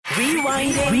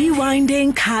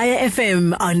Rewinding Kaya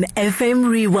FM on FM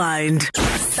Rewind.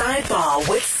 Sidebar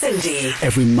with Cindy.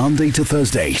 Every Monday to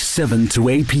Thursday, 7 to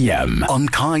 8 p.m. on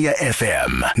Kaya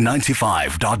FM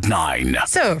 95.9.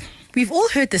 So, we've all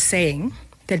heard the saying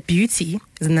that beauty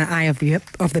is in the eye of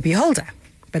the beholder.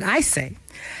 But I say,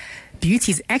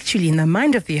 beauty is actually in the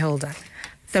mind of the beholder.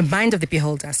 The mind of the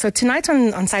beholder. So tonight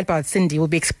on Sidebar with Cindy, we'll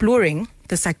be exploring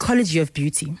the psychology of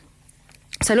beauty.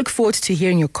 So I look forward to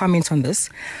hearing your comments on this.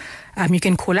 You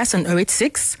can call us on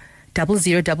 086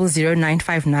 0000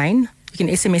 959. You can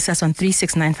SMS us on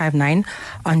 36959.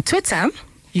 On Twitter,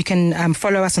 you can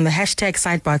follow us on the hashtag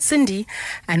SidebarWithCindy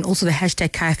and also the hashtag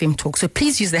KFM Talk. So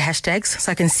please use the hashtags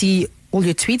so I can see all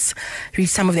your tweets, read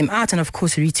some of them out, and of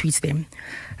course retweet them.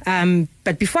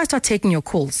 But before I start taking your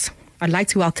calls, I'd like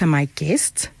to welcome my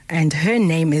guest, and her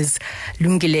name is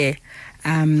Lungile,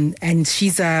 and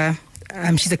she's a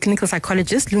clinical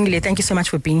psychologist. Lungile, thank you so much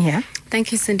for being here.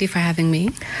 Thank you, Cindy, for having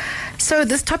me. So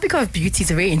this topic of beauty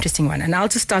is a very interesting one, and I'll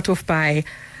just start off by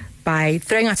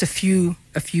throwing out a few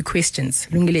questions.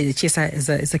 Lungile Lechesa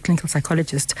is a clinical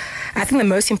psychologist. I think the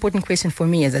most important question for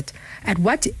me is that at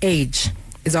what age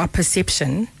is our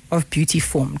perception of beauty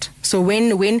formed? So when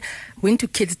do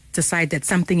kids decide that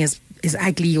something is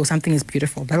ugly or something is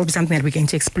beautiful? That'll be something that we're going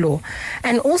to explore.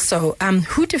 And also,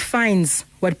 who defines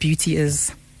what beauty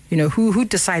is? You know, who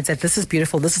decides that this is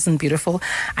beautiful, this isn't beautiful?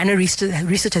 I know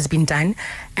research has been done,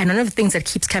 and one of the things that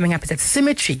keeps coming up is that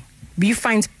symmetry. We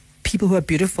find people who are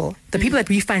beautiful, the people that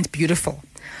we find beautiful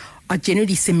are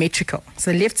generally symmetrical.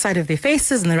 So the left side of their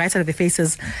faces and the right side of their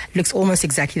faces looks almost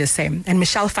exactly the same. And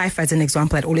Michelle Pfeiffer is an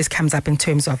example that always comes up in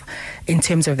terms of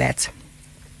that.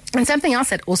 And something else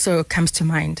that also comes to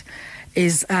mind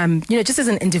is, just as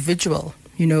an individual,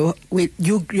 you're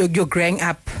growing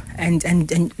up and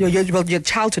your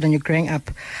childhood and you're growing up,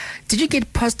 did you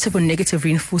get positive or negative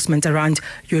reinforcement around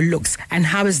your looks, and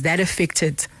how has that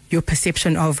affected your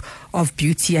perception of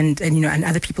beauty and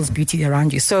other people's beauty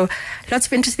around you? So lots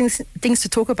of interesting things to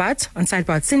talk about on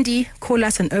Sidebar with Cindy. Call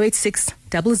us on 086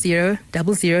 0000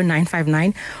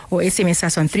 959 or SMS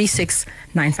us on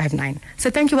 36959. So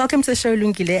thank you. Welcome to the show,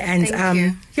 Lungile. And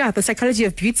thank you. The psychology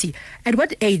of beauty. At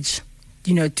what age,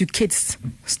 do kids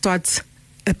start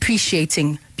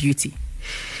appreciating beauty?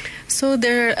 So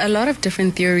there are a lot of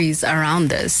different theories around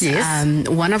this. Yes.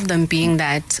 One of them being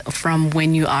that from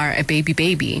when you are a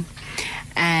baby.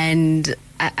 And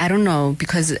I don't know,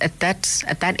 because at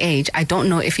that age, I don't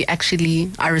know if you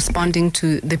actually are responding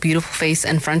to the beautiful face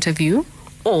in front of you,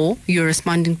 or you're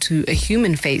responding to a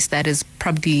human face that is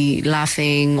probably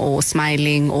laughing or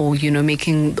smiling or,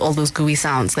 making all those gooey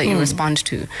sounds that you respond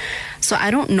to. So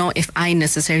I don't know if I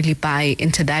necessarily buy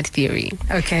into that theory.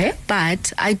 Okay.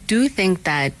 But I do think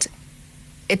that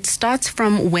it starts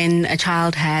from when a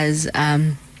child has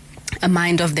a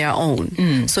mind of their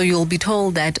own. So you'll be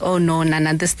told that, oh no,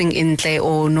 Nana, this thing isn't,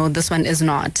 or no, this one is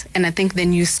not. And I think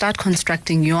then you start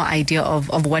constructing your idea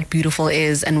of what beautiful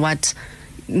is and what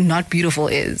not beautiful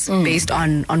is based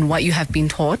on what you have been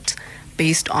taught,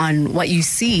 based on what you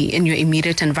see in your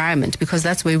immediate environment, because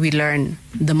that's where we learn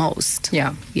the most.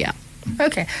 Yeah.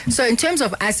 Okay, so in terms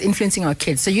of us influencing our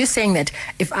kids, so you're saying that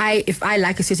if I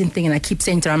like a certain thing and I keep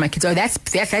saying it around my kids, oh,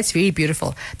 that's very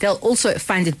beautiful, they'll also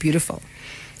find it beautiful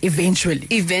eventually.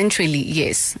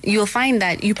 Yes. You'll find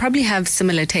that you probably have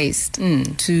similar taste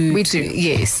to... We do.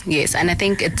 Yes. And I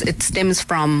think it stems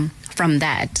from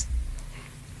that.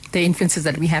 The influences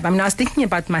that we have. I was thinking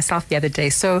about myself the other day.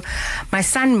 So my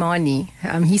son, Marnie,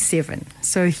 he's 7.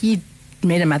 So he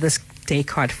made a Mother's Day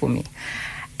card for me.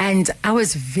 And I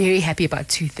was very happy about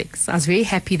two things. I was very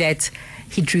happy that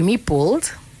he drew me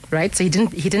bald, right? So he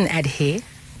didn't add hair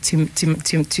to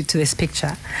this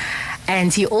picture.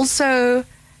 And he also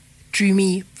drew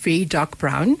me very dark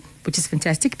brown, which is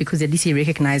fantastic because at least he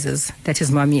recognizes that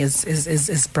his mommy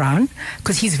is brown,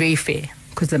 because he's very fair,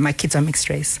 because my kids are mixed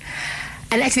race.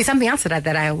 And actually something else that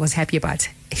I was happy about,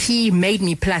 he made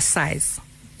me plus size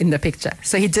in the picture.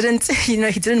 So he didn't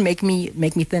make me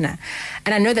thinner.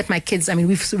 And I know that my kids,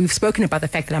 we've spoken about the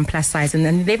fact that I'm plus size, and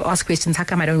then they've asked questions, how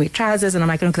come I don't wear trousers? And I'm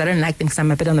like, no, because I don't like them, because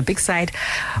I'm a bit on the big side.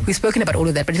 We've spoken about all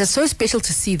of that, but it's so special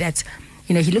to see that,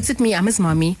 he looks at me, I'm his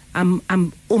mommy, I'm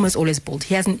almost always bald.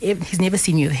 He's never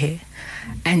seen me with hair,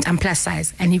 and I'm plus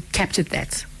size, and he captured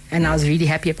that. And I was really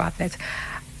happy about that.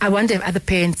 I wonder if other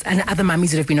parents and other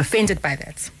mummies would have been offended by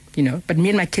that, But me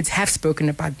and my kids have spoken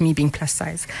about me being plus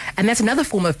size. And that's another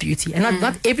form of beauty. And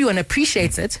not everyone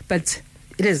appreciates it, but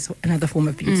it is another form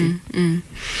of beauty.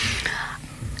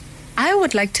 I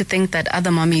would like to think that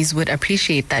other mummies would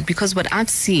appreciate that, because what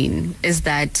I've seen is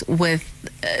that with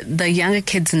the younger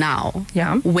kids now,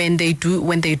 when they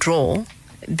draw,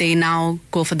 they now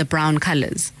go for the brown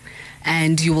colors.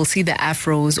 And you will see the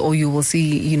afros, or you will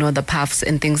see, the puffs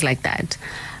and things like that.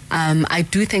 I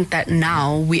do think that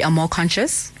now we are more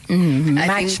conscious.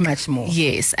 Much more.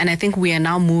 Yes. And I think we are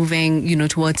now moving,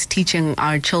 towards teaching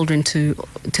our children to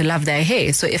love their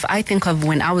hair. So if I think of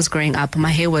when I was growing up,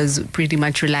 my hair was pretty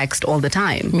much relaxed all the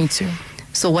time. Me too.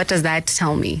 So what does that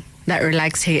tell me? That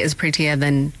relaxed hair is prettier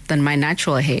than my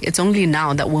natural hair. It's only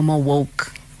now that we're more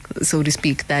woke, so to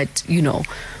speak, that,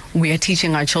 we are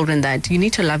teaching our children that you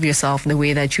need to love yourself the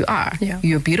way that you are. Yeah.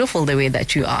 You're beautiful the way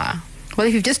that you are. Well,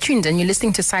 if you've just tuned in, you're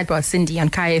listening to Sidebar Cindy on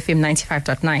Kaya FM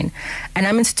 95.9. And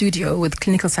I'm in studio with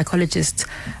clinical psychologist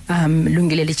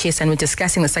Lungile Lechesa, and we're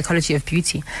discussing the psychology of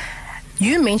beauty.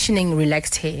 You're mentioning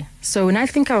relaxed hair. So when I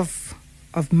think of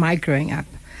my growing up,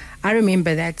 I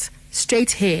remember that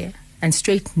straight hair and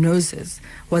straight noses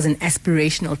was an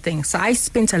aspirational thing. So I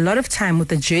spent a lot of time with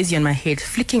the jersey on my head,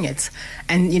 flicking it,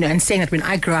 and and saying that when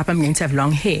I grow up, I'm going to have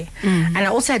long hair. And I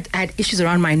also had issues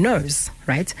around my nose,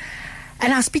 right?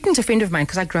 And I was speaking to a friend of mine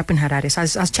because I grew up in Harare. So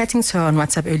I was chatting to her on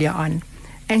WhatsApp earlier on,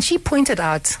 and she pointed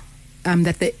out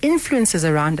that the influences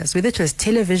around us, whether it was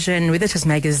television, whether it was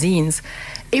magazines,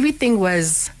 everything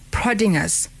was prodding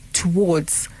us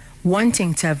towards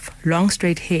wanting to have long,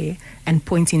 straight hair and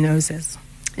pointy noses.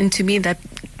 And to me, that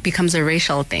becomes a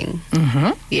racial thing.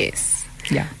 Yes.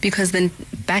 Yeah. Because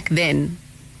back then,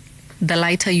 the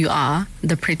lighter you are,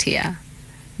 the prettier.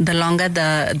 The longer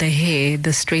the hair,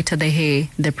 the straighter the hair,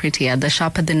 the prettier. The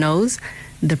sharper the nose,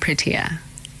 the prettier.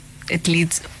 It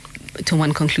leads to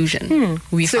one conclusion.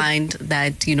 We find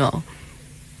that,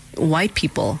 white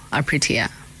people are prettier.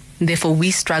 Therefore,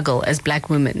 we struggle as black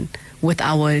women with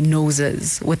our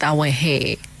noses, with our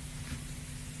hair.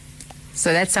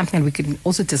 So that's something that we can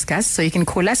also discuss. So you can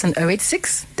call us on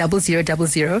 086 0000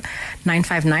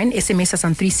 959, SMS us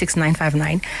on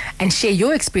 36959, and share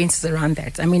your experiences around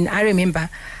that. I mean, I remember,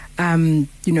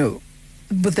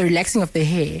 with the relaxing of the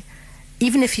hair,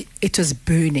 even if it was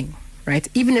burning, right?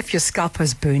 Even if your scalp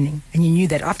was burning, and you knew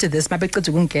that after this, my I'm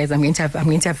going to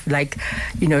have like,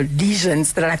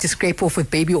 lesions that I have to scrape off with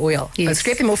baby oil. Yes. But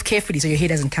scrape them off carefully so your hair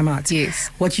doesn't come out. Yes.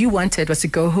 What you wanted was to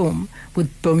go home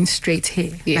with bone straight hair,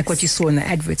 yes. like what you saw in the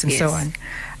adverts and yes. so on.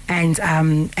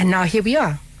 And now here we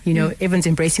are. Everyone's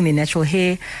embracing their natural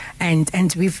hair,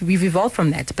 and we've evolved from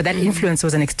that. But that influence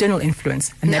was an external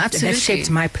influence, and that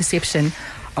shaped my perception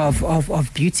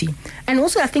of beauty. And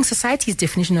also, I think society's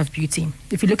definition of beauty.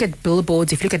 If you look at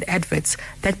billboards, if you look at adverts,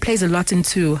 that plays a lot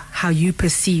into how you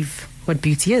perceive what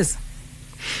beauty is.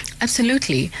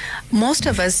 Absolutely. Most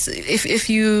of us, if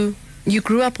you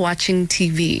grew up watching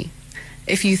TV,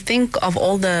 if you think of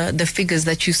all the figures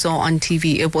that you saw on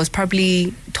TV, it was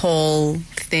probably tall,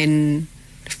 thin,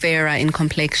 fairer in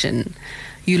complexion.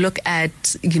 You look at,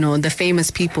 the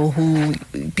famous people who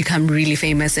become really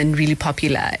famous and really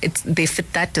popular. They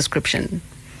fit that description.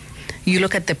 You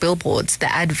look at the billboards,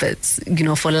 the adverts,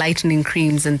 for lightening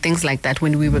creams and things like that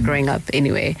when we were growing up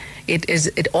anyway.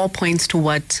 It all points to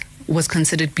what was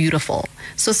considered beautiful.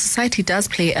 So society does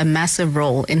play a massive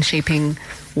role in shaping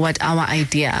what our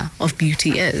idea of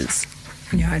beauty is.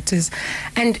 Yeah, it is.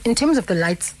 And in terms of the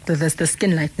lights, the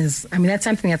skin lightness, I mean, that's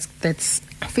something that's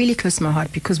fairly close to my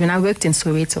heart, because when I worked in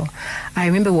Soweto, I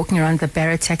remember walking around the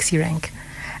Barra taxi rank,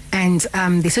 and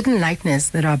there's certain lightness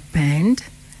that are banned,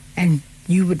 and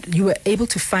you were able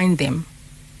to find them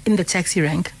in the taxi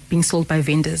rank being sold by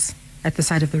vendors at the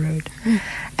side of the road.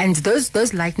 And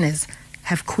those lightness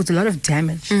have caused a lot of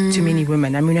damage to many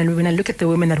women. I mean, when I look at the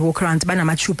women that walk around,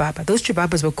 those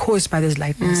chubabas were caused by those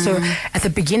lightness. So at the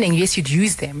beginning, yes, you'd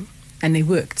use them and they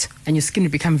worked and your skin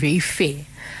would become very fair.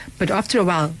 But after a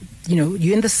while,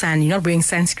 you're in the sun, you're not wearing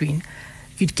sunscreen,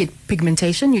 you'd get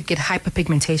pigmentation, you'd get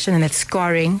hyperpigmentation, and that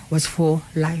scarring was for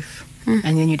life.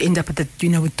 And then you'd end up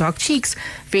with dark cheeks,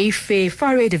 very fair,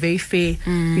 forehead, a very fair,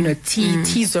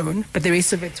 T-zone, but the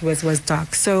rest of it was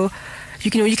dark. So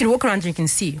you can walk around and you can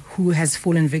see who has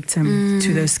fallen victim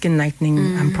to those skin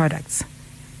lightening products.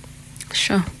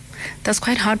 Sure. That's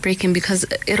quite heartbreaking, because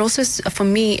it also, for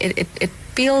me, it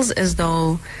feels as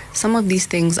though some of these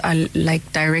things are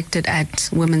like directed at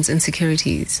women's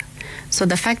insecurities. So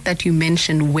the fact that you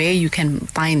mention where you can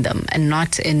find them and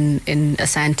not in a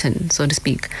Santon, so to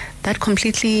speak, that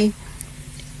completely,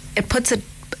 it puts a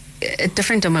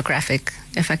different demographic,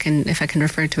 if I can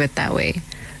refer to it that way.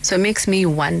 So it makes me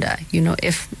wonder,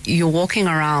 if you're walking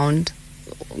around,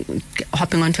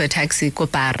 hopping onto a taxi,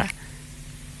 Kopara,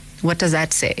 what does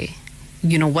that say?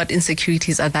 What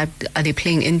insecurities are they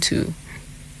playing into?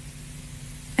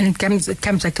 And it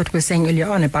comes like what we were saying earlier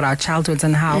on about our childhoods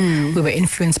and how we were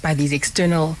influenced by these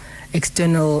external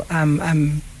influences,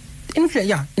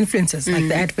 like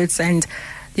the adverts. And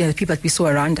the people that we saw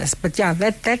around us. But yeah,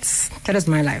 that is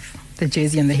my life. The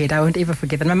jersey on the head. I won't ever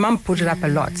forget that. My mom put it up a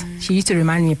lot. She used to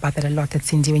remind me about that a lot. That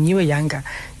Cindy, when you were younger,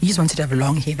 you just wanted to have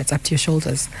long hair that's up to your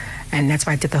shoulders, and that's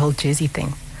why I did the whole jersey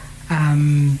thing.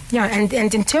 And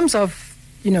in terms of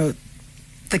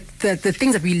the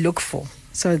things that we look for.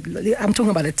 So I'm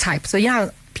talking about a type. So yeah,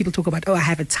 people talk about, I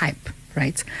have a type,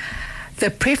 right? The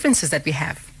preferences that we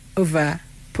have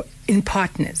in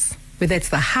partners, whether it's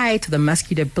the height or the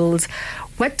muscular builds,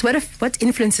 what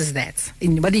influences that?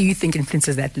 What do you think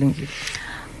influences that, Lungile?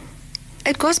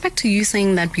 It goes back to you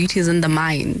saying that beauty is in the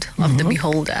mind of the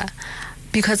beholder.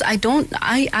 Because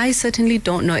I certainly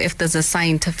don't know if there's a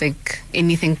scientific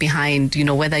anything behind,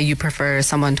 whether you prefer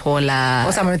someone taller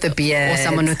or someone with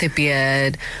a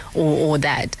beard or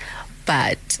that.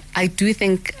 But I do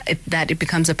think that it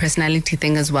becomes a personality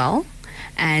thing as well.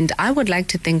 And I would like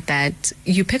to think that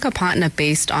you pick a partner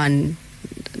based on,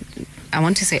 I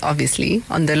want to say obviously,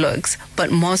 on the looks,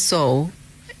 but more so,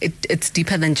 it's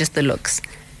deeper than just the looks.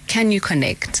 Can you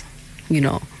connect?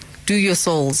 Do your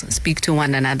souls speak to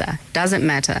one another? Doesn't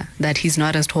matter that he's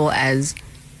not as tall as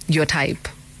your type.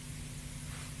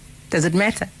 Does it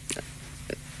matter?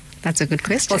 That's a good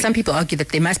question. Well, some people argue that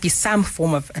there must be some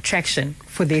form of attraction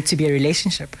for there to be a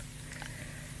relationship.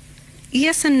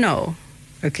 Yes and no.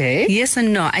 Okay. Yes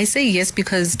and no. I say yes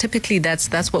because typically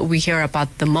that's what we hear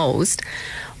about the most.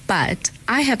 But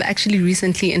I have actually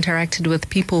recently interacted with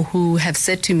people who have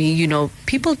said to me,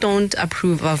 people don't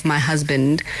approve of my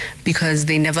husband because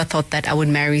they never thought that I would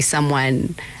marry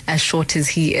someone as short as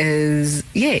he is.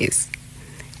 Yes.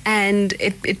 And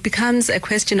it becomes a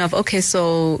question of, okay,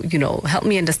 so, help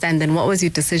me understand then what was your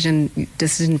decision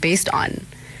based on?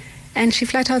 And she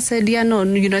flat out said, yeah, no,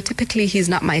 typically he's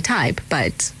not my type,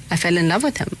 but I fell in love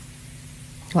with him.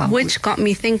 Wow. Which got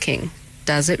me thinking,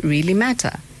 does it really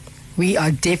matter? We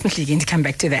are definitely going to come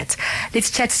back to that.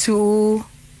 Let's chat to...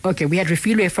 Okay, we had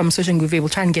Refilwe from Social Nguve. We'll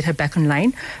try and get her back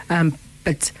online.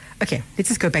 But, okay, let's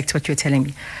just go back to what you were telling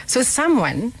me. So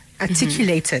someone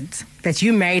articulated that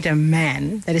you married a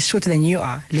man that is shorter than you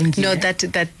are, Lungile. No,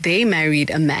 that they married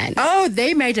a man. Oh,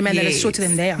 they married a man that is shorter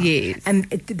than they are. Yes. And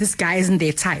this guy isn't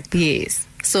their type. Yes.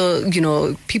 So,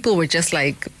 people were just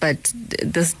like, but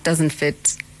this doesn't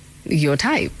fit your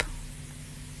type.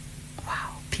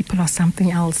 Wow. People are something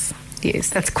else.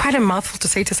 Yes. That's quite a mouthful to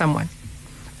say to someone.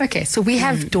 Okay, so we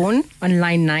have Dawn on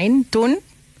line 9. Dawn?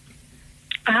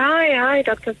 Hi,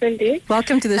 Dr. Sindi.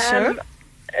 Welcome to the show.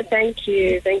 Thank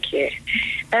you.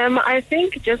 I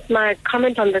think just my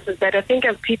comment on this is that I think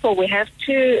as people we have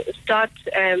to start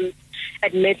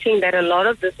admitting that a lot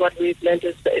of this, what we've learned,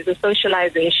 is a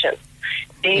socialization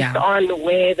based on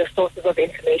where the sources of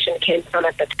information came from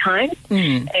at the time.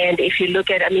 And if you look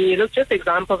at, you look just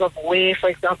examples of where, for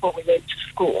example, we went to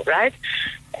school, right?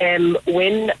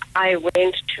 When I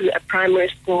went to a primary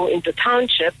school in the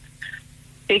township,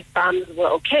 big bums were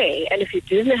okay. And if you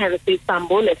didn't have a big bum,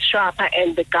 it's sharper,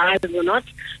 and the guys were not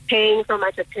paying so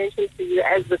much attention to you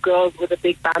as the girls with the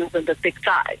big bums and the thick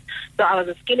thighs. So I was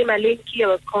a skinny malinki, I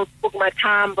was called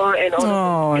Pugmatambo and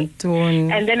all of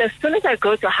those. And then as soon as I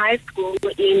go to high school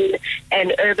in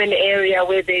an urban area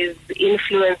where there's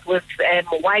influence with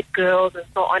white girls and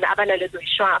so on,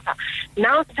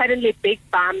 now suddenly big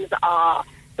bums are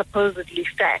supposedly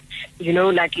fat,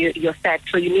 like you're fat,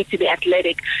 so you need to be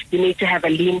athletic, you need to have a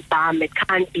lean bum, it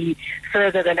can't be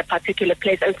further than a particular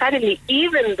place. And suddenly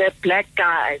even the black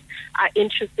guys are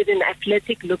interested in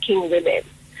athletic looking women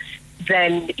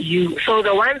than you. So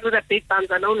the ones with the big bums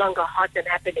are no longer hot and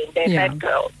happening, they're fat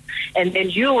girls. And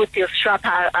then you with your strap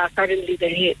are suddenly the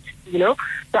hit,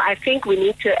 So I think we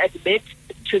need to admit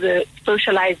to the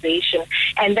socialization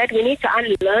and that we need to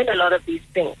unlearn a lot of these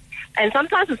things. And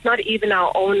sometimes it's not even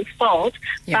our own fault,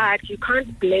 but you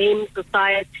can't blame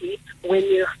society when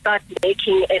you start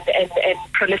making and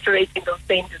proliferating those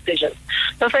same decisions.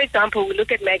 So, for example, we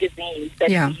look at magazines that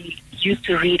we used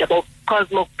to read about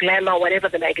Cosmo, Glamour, whatever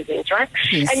the magazines, right?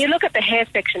 Yes. And you look at the hair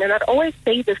section, and I'd always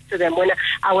say this to them when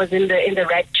I was in the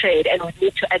rag trade and we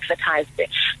need to advertise there.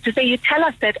 To say, you tell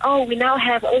us that, we now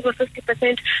have over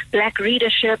 50% black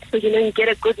readership, so, you get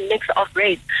a good mix of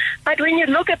race. But when you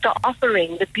look at the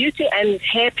offering, the beauty and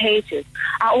hair pages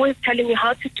are always telling you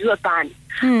how to do a bun,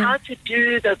 how to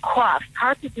do the coif,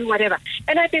 how to do whatever.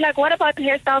 And I'd be like, what about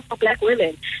hairstyles for black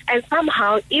women? And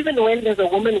somehow, even when there's a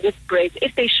woman with braids,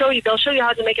 if they show you, they'll show you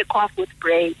how to make a coif with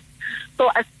braids. So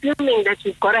assuming that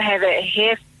you've got to have a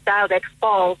hairstyle that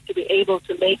falls to be able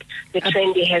to make the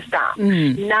trendy hairstyle.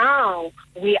 Now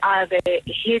we are the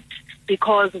hit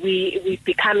because we've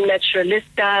become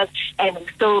naturalistas and we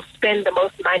still spend the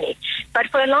most money. But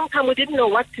for a long time, we didn't know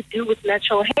what to do with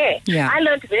natural hair. Yeah. I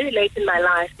learned very late in my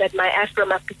life that my afro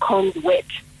must be combed wet,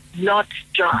 not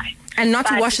dry. And not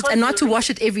to wash it, and not to wash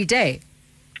it every day.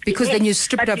 Because then you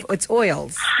strip it of its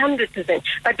oils. 100%.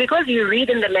 But because you read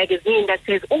in the magazine that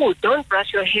says, oh, don't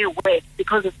brush your hair wet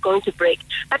because it's going to break.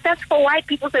 But that's for white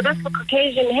people, so that's for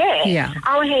Caucasian hair. Yeah.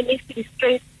 Our hair needs to be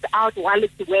straightened out while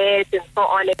it's wet and so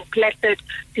on, and plaited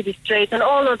to be straight and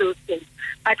all of those things.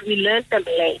 But we learned them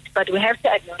late. But we have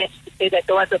to admit to say that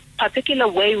there was a particular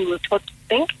way we were taught to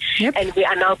think, and we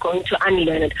are now going to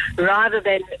unlearn it, rather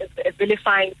than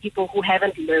vilifying people who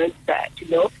haven't learned that, you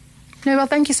know. No, well,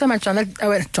 thank you so much,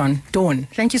 Dawn.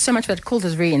 Thank you so much for that call. It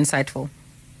was very insightful.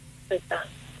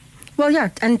 Well, yeah,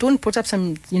 and Dawn brought up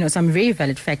some very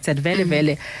valid facts that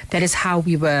that is how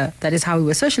we were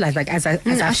socialized. Like as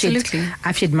I've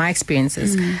shared my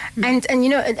experiences, and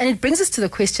it brings us to the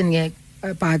question here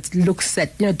about looks.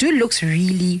 That do looks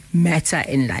really matter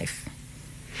in life?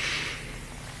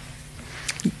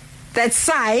 That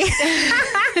sigh.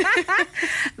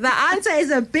 The answer is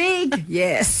a big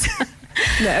yes.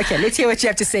 No, okay, let's hear what you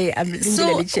have to say.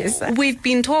 So we've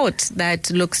been taught that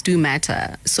looks do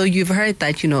matter. So you've heard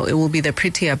that, it will be the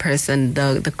prettier person,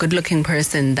 the good-looking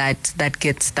person that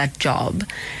gets that job.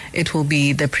 It will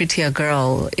be the prettier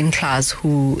girl in class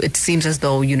who it seems as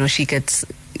though, she gets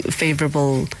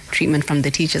favorable treatment from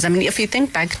the teachers. I mean, if you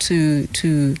think back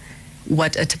to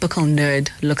what a typical nerd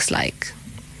looks like.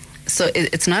 So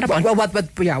it's not about what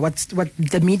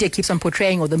the media keeps on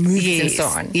portraying, or the movies and so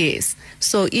on. Yes.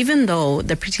 So even though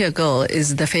the prettier girl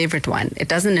is the favorite one, it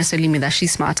doesn't necessarily mean that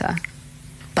she's smarter.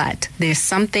 But there's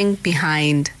something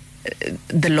behind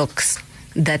the looks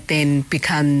that then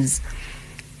becomes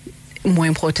more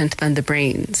important than the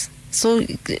brains. So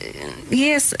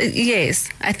yes.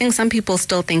 I think some people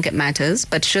still think it matters,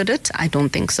 but should it? I don't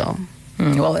think so.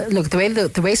 Well, look,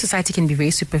 the way society can be very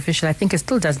superficial, I think it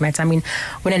still does matter. I mean,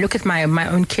 when I look at my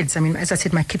own kids, I mean, as I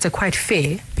said, my kids are quite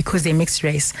fair because they're mixed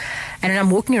race. And when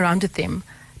I'm walking around with them,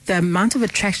 the amount of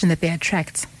attraction that they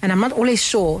attract, and I'm not always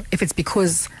sure if it's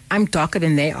because I'm darker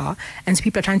than they are, and so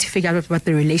people are trying to figure out what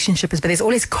the relationship is, but there's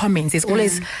always comments, there's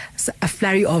always a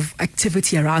flurry of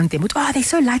activity around them. Oh, they're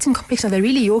so light in complexion, are they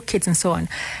really your kids, and so on.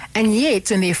 And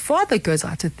yet, when their father goes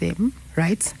out with them,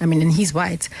 right, I mean, and he's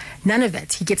white, none of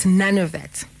that. He gets none of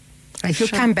that. Right? He'll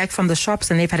come back from the shops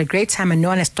and they've had a great time and no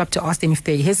one has stopped to ask them if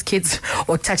they're his kids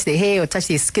or touch their hair or touch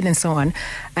their skin and so on,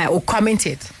 or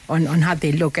commented on how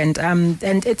they look. And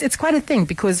it's quite a thing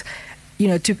because,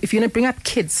 if you're going to bring up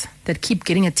kids that keep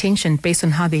getting attention based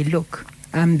on how they look,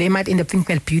 they might end up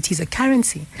thinking that beauty is a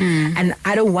currency. And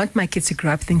I don't want my kids to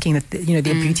grow up thinking that, their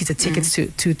beauty is a ticket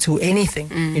to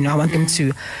anything. I want them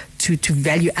to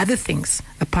value other things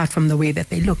apart from the way that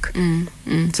they look.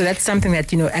 So that's something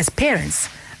that, as parents,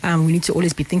 we need to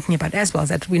always be thinking about as well,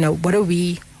 that, what are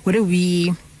we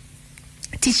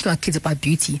teaching our kids about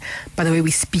beauty by the way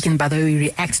we speak and by the way we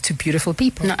react to beautiful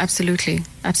people? No, absolutely.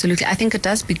 I think it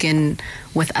does begin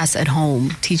with us at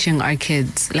home, teaching our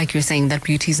kids, like you're saying, that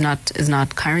beauty is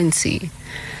not currency.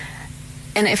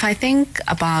 And if I think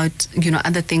about,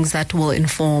 other things that will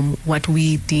inform what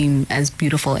we deem as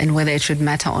beautiful and whether it should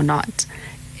matter or not,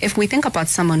 if we think about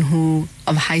someone who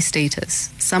of high status,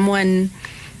 someone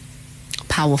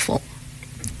powerful,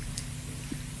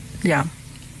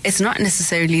 it's not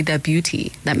necessarily their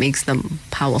beauty that makes them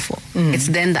powerful. It's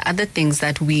then the other things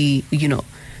that we,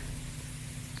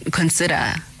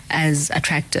 consider as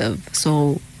attractive.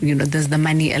 So, there's the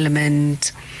money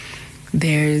element,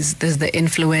 there's the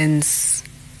influence.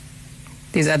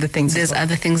 There's other things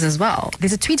as well.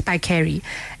 There's a tweet by Carrie,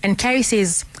 and Carrie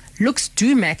says, looks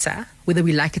do matter whether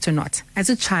we like it or not. As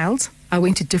a child, I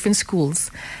went to different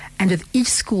schools, and with each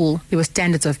school, there were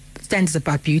standards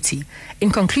about beauty.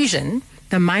 In conclusion,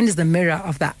 the mind is the mirror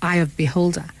of the eye of the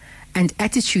beholder, and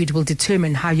attitude will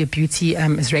determine how your beauty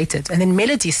is rated. And then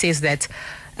Melody says that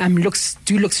looks,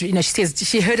 she says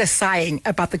she heard us sighing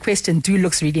about the question, do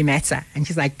looks really matter? And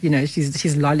she's like,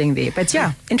 she's lolling there. But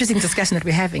interesting discussion that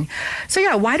we're having.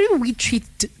 So why do we treat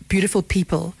beautiful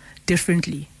people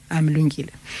differently, Lungile?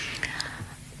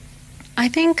 I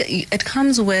think it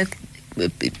comes with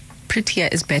prettier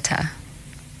is better.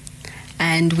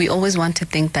 And we always want to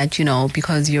think that,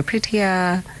 because you're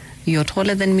prettier, you're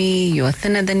taller than me, you're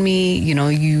thinner than me,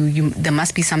 you there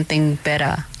must be something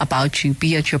better about you,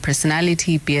 be it your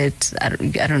personality, be it,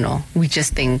 I don't know. We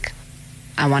just think,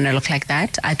 I want to look like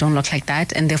that, I don't look like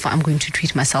that, and therefore I'm going to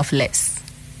treat myself less.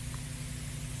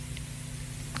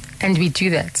 And we do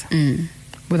that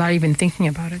without even thinking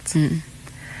about it.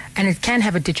 and it can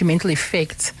have a detrimental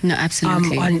effect. No,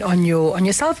 absolutely. On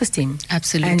your self-esteem.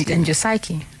 Absolutely. And your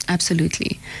psyche.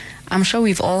 Absolutely. I'm sure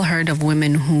we've all heard of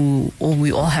women or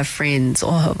we all have friends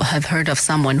or have heard of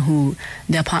someone who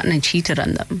their partner cheated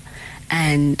on them.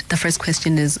 And the first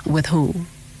question is, with who?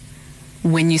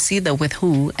 When you see the with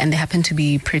who and they happen to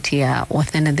be prettier or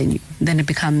thinner than you, then it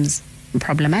becomes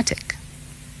problematic.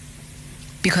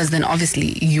 Because then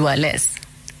obviously you are less,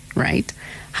 right?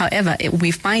 However,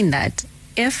 we find that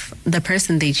if the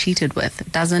person they cheated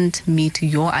with doesn't meet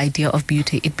your idea of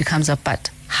beauty, it becomes a but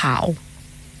how?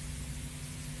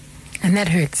 And that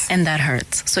hurts. And that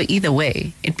hurts. So either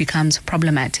way, it becomes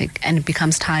problematic and it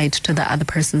becomes tied to the other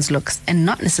person's looks and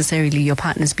not necessarily your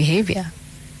partner's behavior.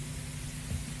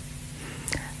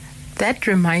 That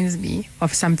reminds me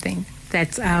of something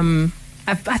that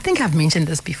I think I've mentioned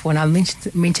this before, and I'll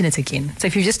mention it again. So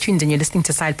if you've just tuned in, you're listening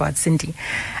to Sidebar with Cindy,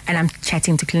 and I'm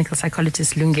chatting to clinical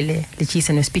psychologist Lungile Lechesa,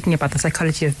 and we're speaking about the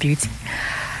psychology of beauty.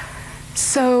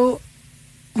 So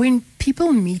when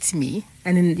people meet me,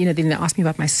 and then, then they ask me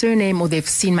about my surname, or they've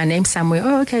seen my name somewhere,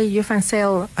 oh, okay, you're Van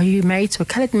Zyl, are you married to a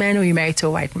colored man, or are you married to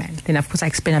a white man? Then, of course, I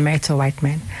explain I'm married to a white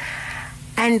man.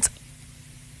 And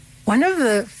one of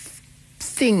the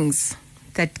things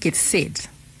that gets said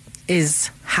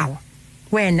is how?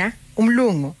 Wena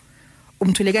umlungu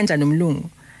umthule kanjani umlungu.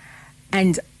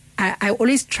 And I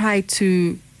always try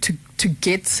to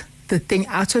get the thing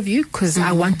out of you, because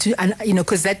I want to, and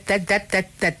because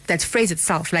that phrase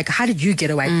itself, like, how did you get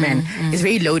a white man, is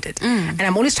very loaded. And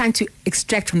I'm always trying to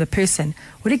extract from the person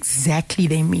what exactly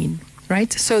they mean,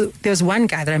 right? So there was one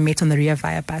guy that I met on the Ria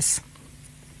Vaya bus,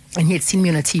 and he had seen me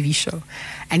on a TV show,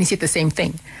 and he said the same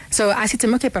thing. So I said to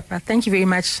him, okay, Papa, thank you very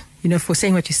much, for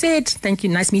saying what you said. Thank you,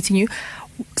 nice meeting you.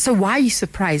 So why are you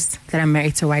surprised that I'm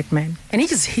married to a white man? And he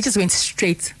just went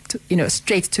straight to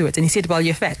it, and he said, well,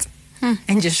 you're fat,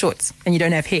 and you're short, and you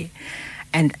don't have hair.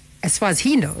 And as far as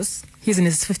he knows, he's in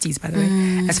his 50s, by the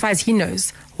way. As far as he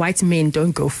knows, white men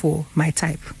don't go for my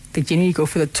type. They generally go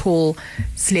for the tall,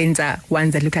 slender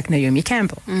ones that look like Naomi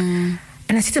Campbell. And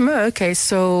I said to him, oh, okay,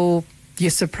 so you're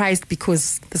surprised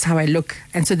because that's how I look,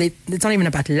 and so it's not even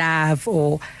about love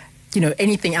or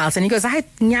anything else. And he goes,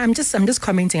 I'm just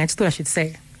commenting. I just thought I should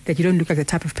say that you don't look like the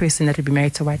type of person that would be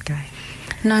married to a white guy.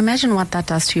 Now imagine what that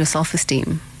does to your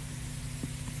self-esteem.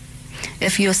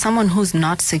 If you're someone who's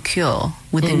not secure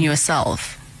within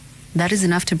yourself, that is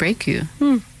enough to break you.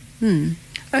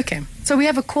 Okay, so we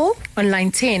have a call on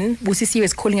line 10. Busi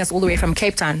is calling us all the way from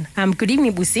Cape Town. Good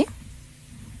evening, Busi.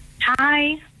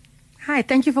 Hi. Hi,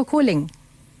 thank you for calling.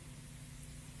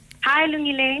 Hi,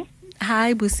 Lungile.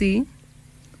 Hi, Busi.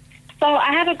 So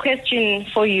I have a question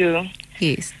for you.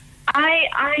 Yes.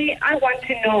 I want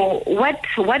to know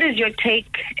what is your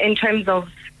take in terms of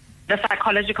the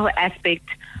psychological aspect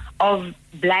of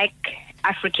black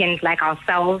Africans like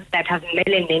ourselves that have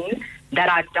melanin, that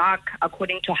are dark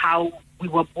according to how we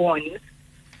were born,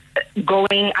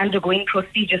 undergoing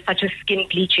procedures such as skin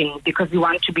bleaching because we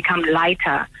want to become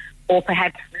lighter or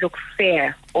perhaps look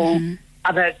fair, or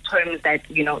other terms that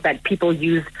that people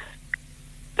use.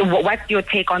 What's your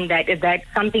take on that? Is that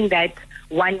something that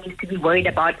one needs to be worried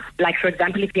about? Like, for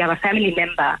example, if you have a family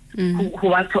member who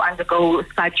wants to undergo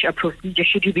such a procedure,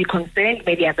 should you be concerned,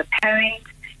 maybe as a parent?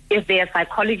 Is there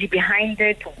psychology behind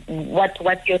it?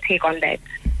 What's your take on that?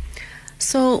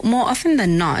 So more often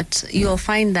than not, you'll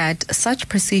find that such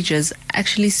procedures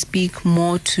actually speak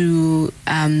more to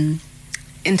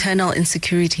internal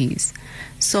insecurities.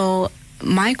 So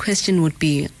my question would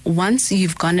be, once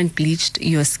you've gone and bleached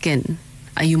your skin,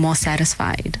 are you more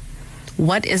satisfied?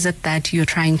 What is it that you're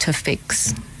trying to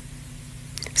fix?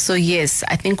 So yes,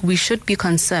 I think we should be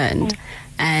concerned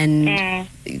and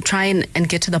try and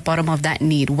get to the bottom of that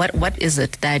need. What is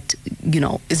it that,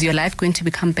 is your life going to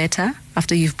become better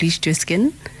after you've bleached your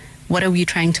skin? What are we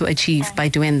trying to achieve by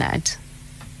doing that?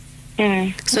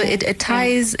 So it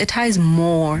ties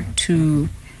more to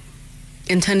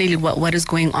internally what is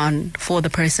going on for the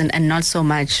person, and not so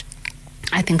much,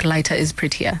 I think lighter is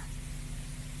prettier.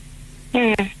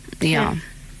 Yeah.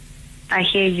 I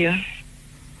hear you.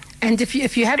 And if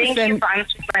you have Thank you for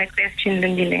answering my question,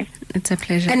 Lungile. It's a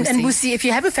pleasure. And Busi, if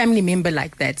you have a family member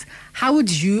like that, how would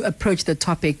you approach the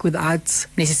topic without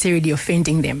necessarily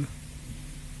offending them?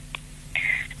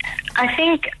 I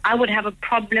think I would have a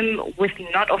problem with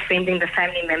not offending the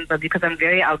family member because I'm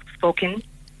very outspoken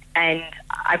and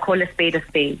I call a spade a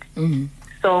spade.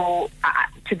 So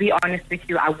to be honest with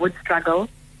you, I would struggle.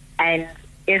 And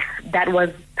if that was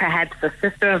perhaps a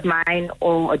sister of mine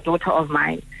or a daughter of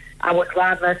mine, I would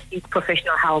rather seek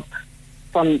professional help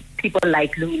from people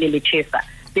like Lungile Lechesa,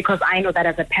 because I know that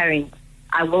as a parent,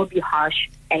 I will be harsh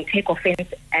and take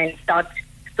offense and start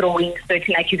throwing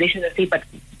certain accusations and say, but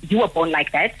you were born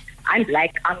like that. I'm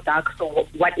black, I'm dark, so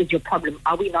what is your problem?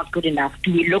 Are we not good enough?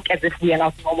 Do we look as if we are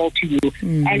not normal to you?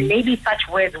 And maybe such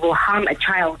words will harm a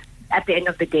child at the end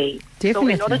of the day.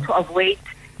 Definitely. So in order to avoid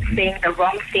saying the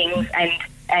wrong things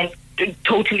and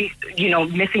totally,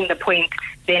 missing the point,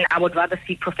 then I would rather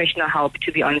seek professional help,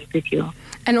 to be honest with you.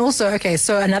 And also, okay,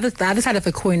 so the other side of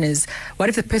the coin is, what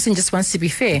if the person just wants to be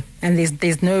fair and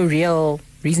there's no real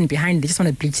reason behind it? They just want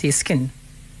to bleach their skin.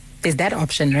 There's that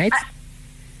option, right?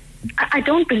 I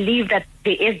don't believe that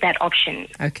there is that option.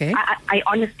 Okay. I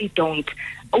honestly don't.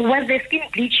 Was there skin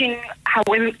bleaching,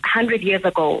 however, 100 years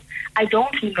ago? I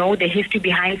don't know the history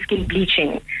behind skin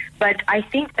bleaching, but I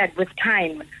think that with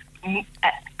time,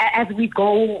 as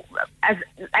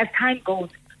time goes,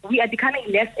 we are becoming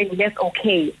less and less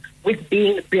okay with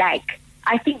being black.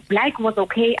 I think black was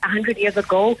okay 100 years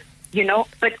ago,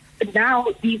 but now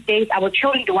these days our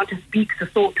children don't want to speak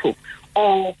Sesotho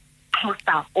or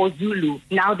Xhosa or Zulu.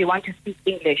 Now they want to speak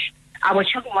English. Our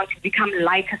children want to become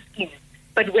lighter skinned.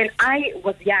 But when I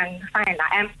was young, fine,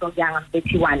 I am still young, I'm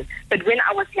 31. But when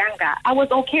I was younger, I was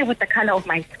okay with the color of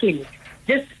my skin.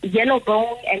 This yellow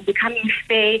bone and becoming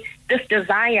fair, this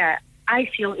desire, I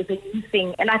feel, is a new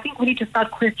thing. And I think we need to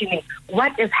start questioning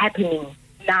what is happening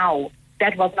now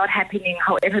that was not happening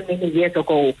however many years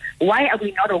ago. Why are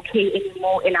we not okay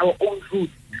anymore in our own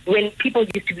roots when people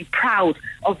used to be proud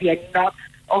of their knots,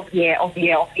 of the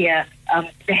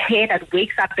hair that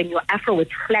wakes up and your afro is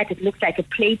flat, it looks like a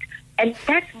plate. And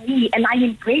that's me, and I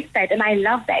embrace that, and I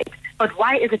love that. But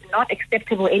why is it not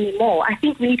acceptable anymore? I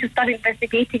think we need to start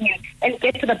investigating and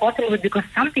get to the bottom of it, because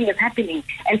something is happening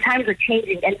and times are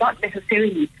changing and not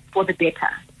necessarily for the better.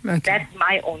 Okay. That's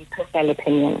my own personal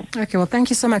opinion. Okay, well, thank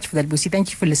you so much for that, Busi.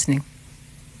 Thank you for listening.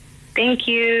 Thank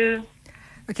you.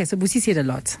 Okay, so Busi said a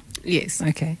lot. Yes.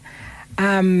 Okay.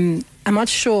 I'm not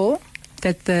sure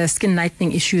that the skin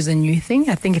lightening issue is a new thing.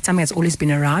 I think it's something that's always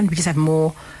been around. We just have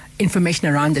more information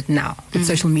around it now with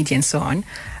social media and so on.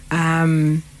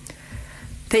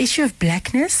 The issue of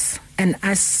blackness and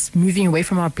us moving away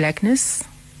from our blackness,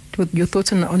 your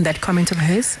thoughts on that comment of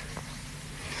hers?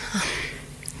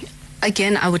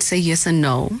 Again, I would say yes and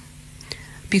no,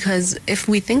 because if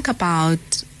we think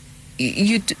about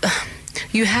you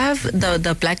have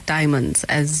the black diamonds,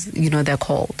 as they're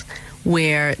called,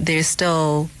 where there's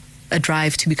still a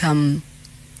drive to become,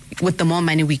 with the more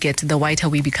money we get, the whiter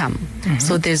we become. Mm-hmm.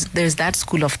 So there's that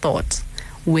school of thought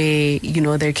where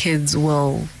their kids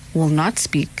will not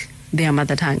speak their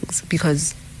mother tongues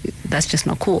because that's just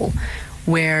not cool.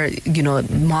 Where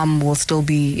mom will still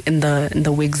be in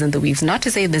the wigs and the weaves. Not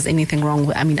to say there's anything wrong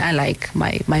with. I mean, I like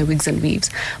my wigs and weaves,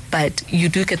 but you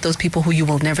do get those people who you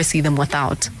will never see them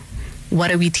without.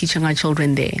 What are we teaching our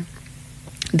children there?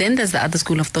 Then there's the other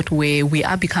school of thought where we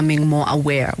are becoming more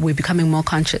aware, we're becoming more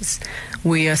conscious,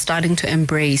 we are starting to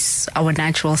embrace our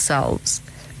natural selves.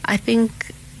 I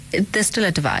think there's still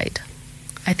a divide.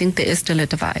 I think there is still a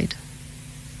divide.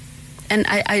 And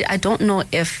I don't know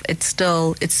if it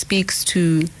speaks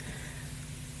to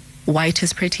white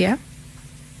is prettier,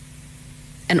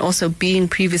 and also being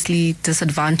previously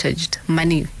disadvantaged.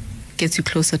 Money gets you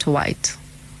closer to white.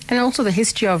 And also the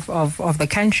history of the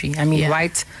country. I mean, Yeah.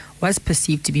 white was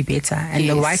perceived to be better, and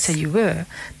the Yes. whiter you were,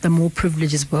 the more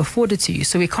privileges were afforded to you.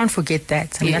 So we can't forget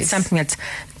that. I mean, that's Yes. something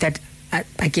that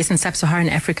I guess in sub-Saharan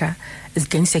Africa is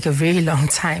going to take a very long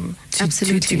time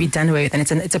to be done away with,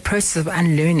 and it's a process of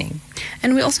unlearning.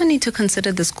 And we also need to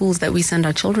consider the schools that we send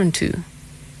our children to.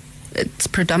 It's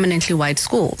predominantly white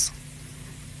schools.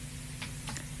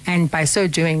 And by so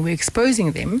doing, we're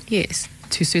exposing them Yes.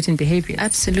 to certain behaviors.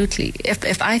 Absolutely.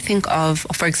 If I think of,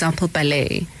 for example,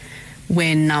 ballet,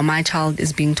 when now my child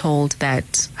is being told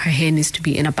that her hair needs to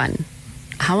be in a bun,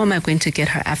 how am I going to get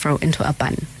her afro into a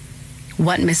bun?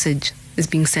 What message is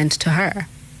being sent to her?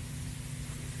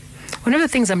 One of the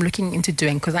things I'm looking into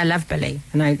doing, because I love ballet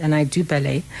and I do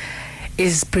ballet,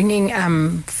 is bringing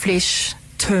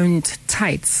flesh-toned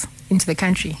tights into the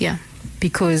country. Yeah.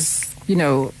 Because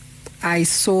I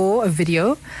saw a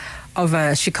video of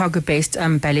a Chicago-based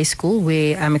ballet school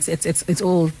where it's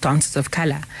all dancers of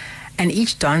color, and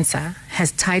each dancer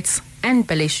has tights and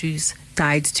ballet shoes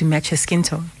dyed to match her skin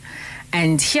tone.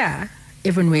 And here,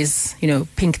 everyone wears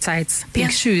pink tights, pink Yeah.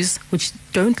 shoes, which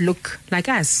don't look like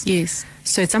us. Yes.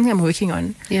 So it's something I'm working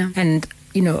on. Yeah. And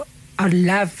I'd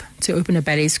love to open a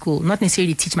ballet school, not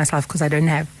necessarily teach myself because I don't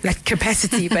have that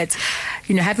capacity, but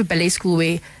have a ballet school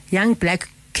where young black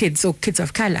kids or kids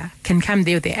of color can come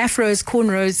there with their afros,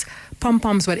 cornrows,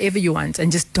 pom-poms, whatever you want,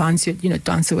 and just dance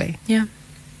away. Yeah.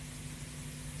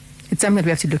 It's something that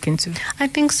we have to look into. I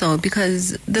think so,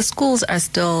 because the schools are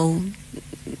still,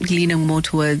 leaning more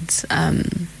towards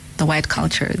the white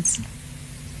cultures.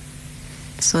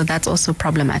 So that's also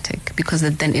problematic, because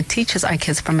then it teaches our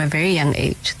kids from a very young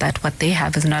age that what they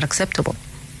have is not acceptable.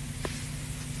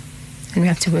 And we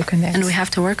have to work on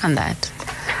that.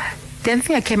 The other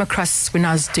thing I came across when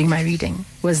I was doing my reading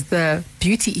was the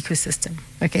beauty ecosystem.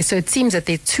 Okay, so it seems that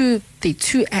there are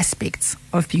two aspects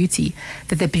of beauty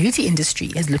that the beauty industry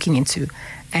is looking into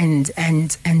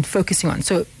and focusing on.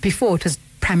 So before it was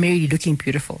primarily looking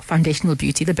beautiful, foundational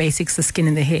beauty, the basics, the skin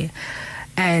and the hair.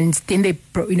 And then they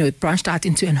branched out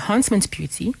into enhancement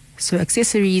beauty, so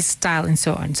accessories, style, and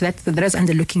so on. So that is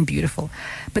under looking beautiful.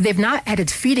 But they've now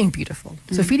added feeling beautiful.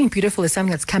 So feeling beautiful is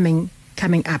something that's coming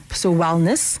up. So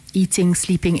wellness, eating,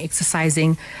 sleeping,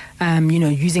 exercising,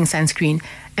 using sunscreen.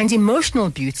 And emotional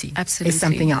beauty is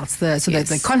something else.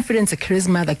 The confidence, the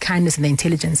charisma, the kindness, and the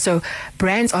intelligence. So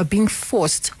brands are being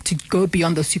forced to go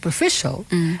beyond the superficial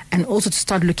and also to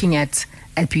start looking at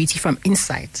beauty from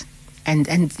inside. And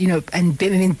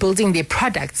then building their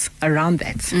products around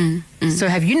that. So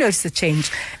have you noticed a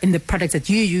change in the products that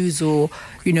you use, or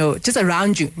just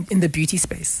around you in the beauty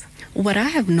space? What I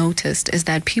have noticed is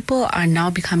that people are now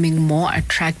becoming more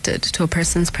attracted to a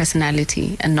person's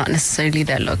personality and not necessarily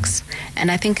their looks. And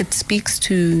I think it speaks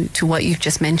to what you've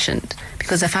just mentioned.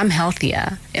 Because if I'm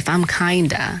healthier, if I'm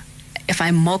kinder, if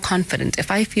I'm more confident,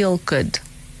 if I feel good,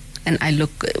 and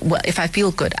if I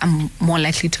feel good, I'm more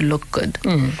likely to look good.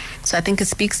 So I think it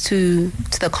speaks to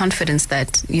the confidence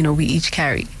that, we each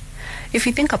carry. If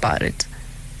you think about it,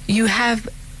 you have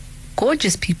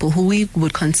gorgeous people who we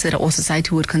would consider, or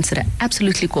society would consider,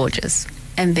 absolutely gorgeous,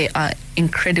 and they are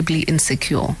incredibly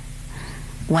insecure.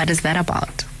 What is that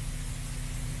about?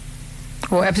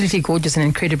 Well, absolutely gorgeous and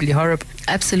incredibly horrible.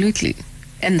 Absolutely.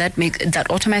 And that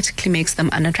automatically makes them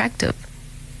unattractive.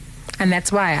 And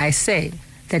that's why I say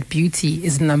that beauty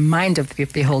is in the mind of the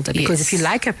beholder, because if you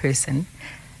like a person,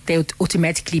 they would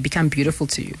automatically become beautiful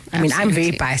to you. I mean, I'm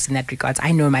very biased in that regard.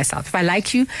 I know myself. If I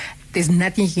like you, there's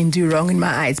nothing you can do wrong in my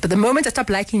eyes. But the moment I stop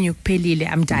liking you, pelile,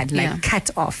 I'm done, cut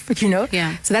off,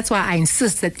 Yeah. So that's why I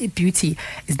insist that beauty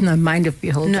is in the mind of the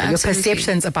beholder. No, your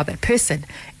perceptions about that person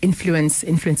influence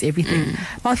everything.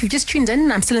 Well, if you've just tuned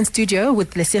in, I'm still in studio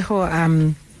with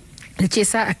Lungile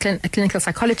Lechesa, a clinical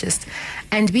psychologist,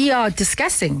 and we are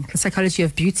discussing the psychology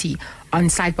of beauty on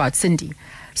Sidebar Sindi.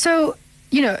 So,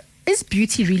 is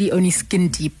beauty really only skin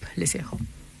deep, Lesego?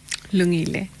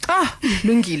 Lungile.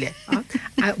 Lungile.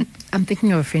 I'm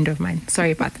thinking of a friend of mine.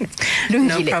 Sorry about that.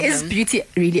 Lungile, No problem. is beauty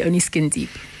really only skin deep?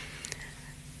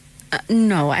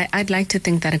 No, I'd like to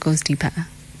think that it goes deeper.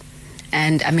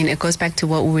 And I mean, it goes back to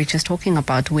what we were just talking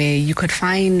about, where you could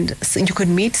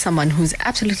meet someone who's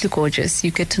absolutely gorgeous.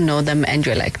 You get to know them and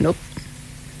you're like, nope,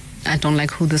 I don't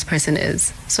like who this person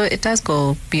is. So it does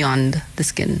go beyond the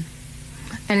skin.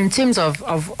 And in terms of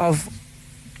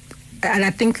and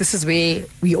I think this is where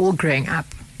we all growing up.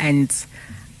 And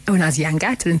when I was younger,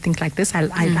 I didn't think like this. I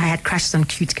had crushes on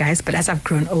cute guys, but as I've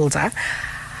grown older,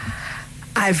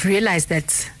 I've realized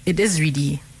that it is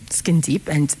really skin deep,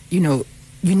 and you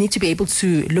need to be able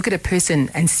to look at a person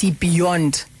and see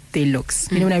beyond their looks.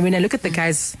 When I look at the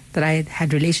guys that I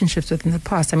had relationships with in the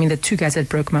past, I mean, the two guys that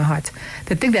broke my heart,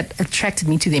 the thing that attracted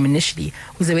me to them initially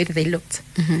was the way that they looked.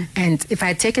 And if I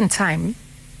had taken time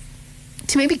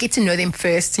to maybe get to know them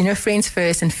first, friends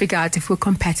first, and figure out if we're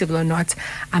compatible or not,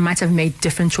 I might have made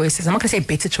different choices. I'm not going to say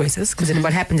better choices, because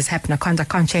what happened has happened. I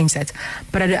can't change that.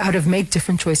 But I would have made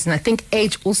different choices. And I think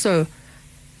age also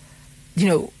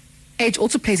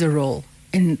plays a role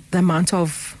in the amount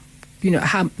of,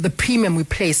 how the premium we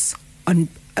place on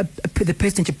the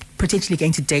person that you're potentially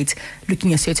going to date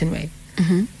looking a certain way.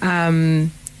 I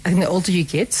think the older you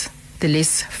get, the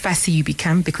less fussy you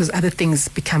become, because other things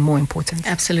become more important.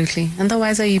 Absolutely. And the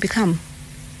wiser you become.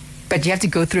 But you have to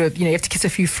go through, you have to kiss a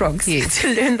few frogs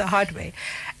to learn the hard way.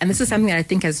 And this is something that I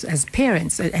think as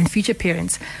parents and future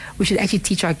parents, we should actually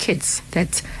teach our kids,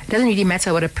 that it doesn't really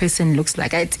matter what a person looks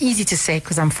like. It's easy to say,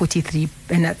 because I'm 43,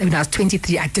 and when I was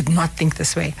 23, I did not think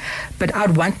this way. But I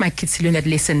would want my kids to learn that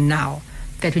lesson now,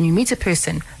 that when you meet a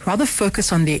person, rather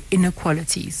focus on their inner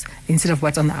qualities instead of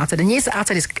what's on the outside. And yes, the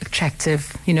outside is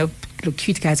attractive. Look,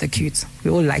 cute guys are cute. We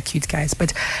all like cute guys.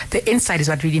 But the inside is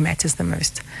what really matters the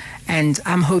most. And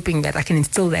I'm hoping that I can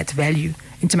instill that value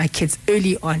into my kids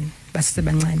early on.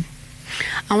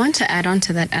 I want to add on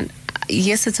to that. And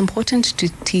yes, it's important to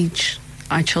teach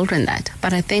our children that.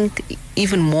 But I think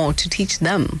even more to teach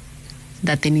them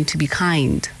that they need to be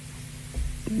kind,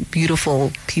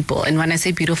 beautiful people. And when I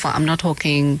say beautiful, I'm not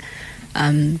talking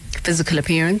physical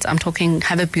appearance. I'm talking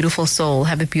have a beautiful soul,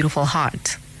 have a beautiful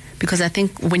heart. Because I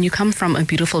think when you come from a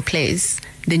beautiful place,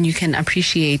 then you can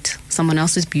appreciate someone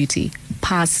else's beauty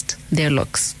past their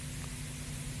looks.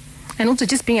 And also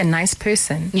just being a nice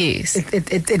person. Yes.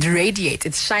 It radiates,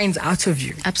 it shines out of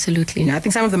you. Absolutely. I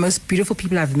think some of the most beautiful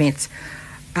people I've met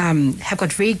have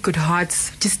got very good hearts.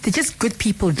 They're just good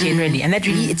people generally. And that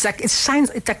really, it's like, it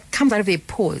shines, it like comes out of their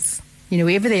pores.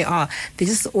 Wherever they are, there's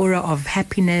just this aura of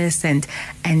happiness and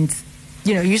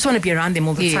you just want to be around them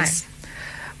all the time.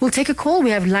 We'll take a call. We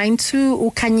have line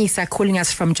 2, Kanyisa calling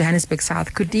us from Johannesburg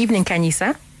South. Good evening,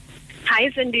 Kanyisa.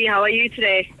 Hi, Cindy. How are you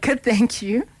today? Good, thank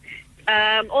you.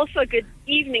 Also, good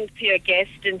evening to your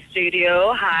guest in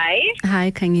studio. Hi.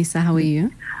 Hi, Kanyisa. How are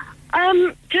you?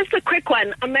 Just a quick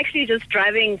one. I'm actually just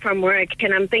driving from work,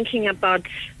 and I'm thinking about,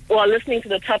 listening to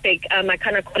the topic. I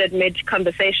kind of caught it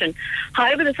mid-conversation.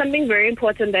 However, there's something very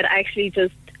important that I actually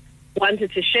just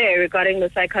wanted to share regarding the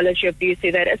psychology of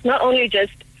beauty, that it's not only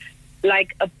just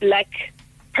like a black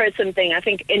person thing. I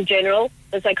think in general,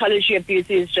 the psychology of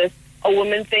beauty is just a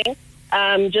woman thing.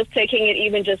 Just taking it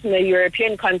even just in the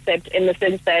European concept, in the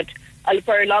sense that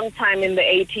for a long time in the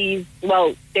 80s,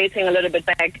 dating a little bit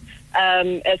back,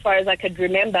 as far as I could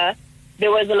remember,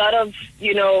 there was a lot of,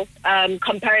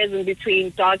 comparison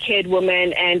between dark-haired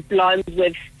women and blondes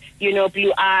with,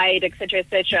 blue-eyed, etc.,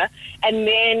 etc. And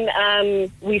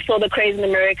then we saw the craze in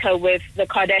America with the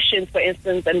Kardashians, for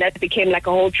instance, and that became like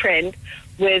a whole trend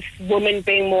with women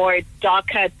being more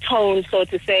darker toned, so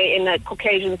to say, in a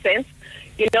Caucasian sense.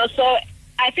 So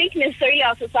I think necessarily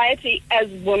our society as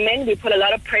women, we put a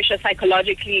lot of pressure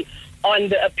psychologically on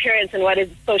the appearance and what is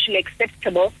socially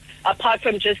acceptable, apart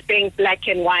from just being black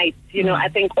and white, I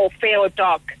think, or fair or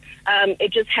dark.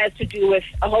 It just has to do with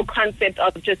a whole concept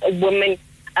of just a woman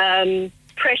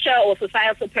pressure or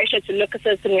societal pressure to look a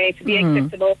certain way, to be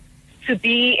acceptable, to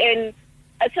be in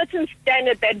a certain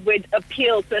standard that would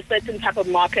appeal to a certain type of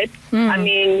market. I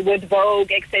mean, with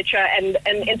Vogue, etc., and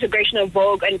integration of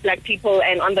Vogue and black people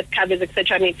and on the covers,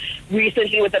 etc. I mean,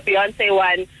 recently with the Beyonce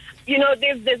one,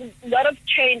 there's a lot of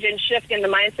change and shift in the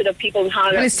mindset of people and how.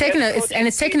 And it's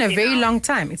taken a very long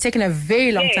time. It's taken a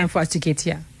very long time for us to get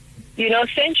here.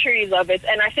 Centuries of it.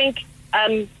 And I think,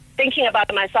 thinking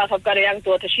about myself, I've got a young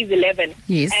daughter. She's 11.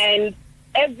 Yes. And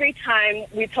every time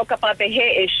we talk about the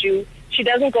hair issue, she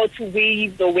doesn't go to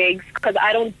weaves or wigs, because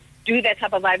I don't do that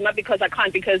type of vibe. Not because I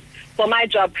can't, because for my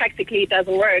job, practically it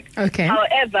doesn't work. Okay.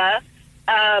 However,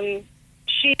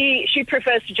 she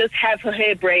prefers to just have her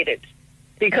hair braided,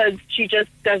 because she just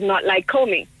does not like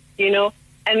combing, And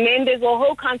then there's a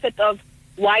whole concept of,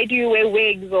 why do you wear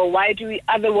wigs, or why do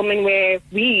other women wear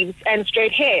weaves and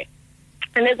straight hair?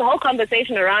 And there's a whole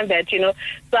conversation around that, So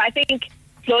I think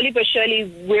slowly but surely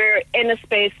we're in a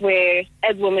space where,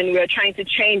 as women, we're trying to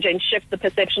change and shift the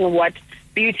perception of what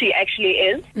beauty actually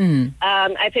is.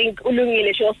 I think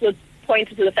Lungile, she also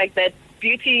pointed to the fact that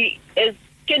beauty is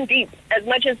skin deep, as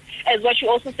much as what she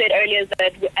also said earlier, is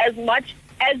that as much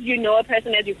as you know a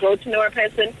person, as you grow to know a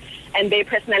person and their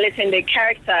personality and their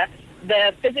character,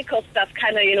 the physical stuff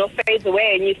kind of, fades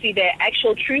away, and you see their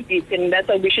actual true beauty, and that's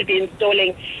what we should be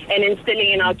installing and instilling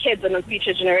in our kids and on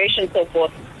future generations, so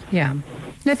forth. Yeah.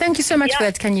 No, thank you so much for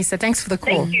that, Kanyisa. Thanks for the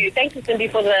call. Thank you. Thank you, Cindy,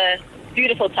 for the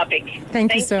beautiful topic.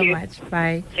 Thank you so much.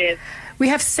 Bye. Cheers. We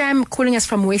have Sam calling us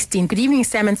from Westdean. Good evening,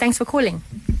 Sam, and thanks for calling.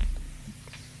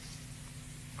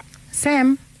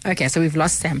 Sam? Okay, so we've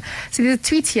lost Sam. So there's a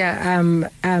tweet here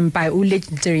by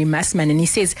legendary Massman, and he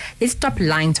says, let's stop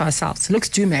lying to ourselves. Looks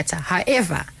do matter.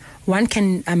 However, one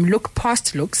can look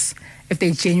past looks if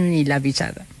they genuinely love each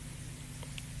other.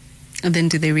 And then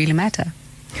do they really matter?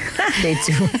 They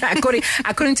do.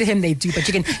 According to him, they do. But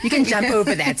you can jump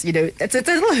over that. It's a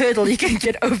little hurdle you can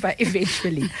get over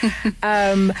eventually.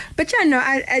 But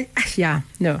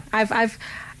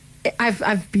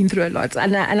I've been through a lot,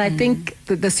 and I think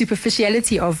the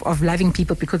superficiality of loving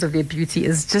people because of their beauty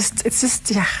is just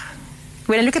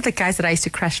when I look at the guys that I used to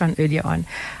crush on earlier on,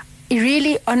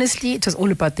 it was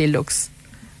all about their looks.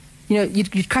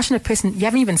 You'd crush on a person, you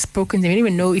haven't even spoken to them, you don't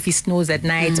even know if he snores at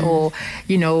night or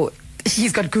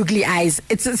he's got googly eyes.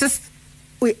 It's just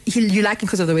you like him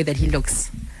because of the way that he looks.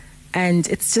 And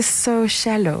it's just so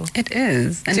shallow. It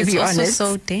is. And it's also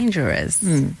so dangerous.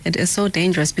 It is so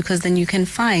dangerous, because then you can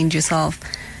find yourself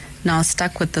now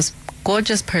stuck with this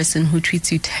gorgeous person who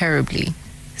treats you terribly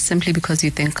simply because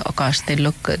you think, oh gosh, they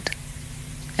look good.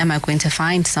 Am I going to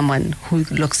find someone who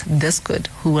looks this good,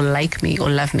 who will like me or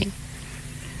love me?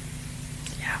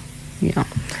 Yeah.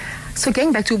 So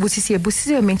going back to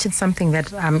Busisi mentioned something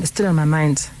that is still on my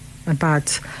mind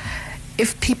about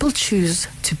if people choose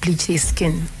to bleach their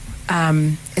skin,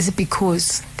 is it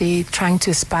because they're trying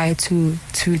to aspire to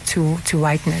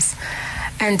whiteness?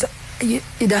 And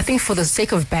I think for the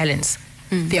sake of balance,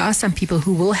 There are some people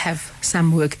who will have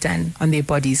some work done on their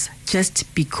bodies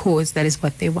just because that is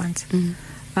what they want.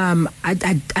 I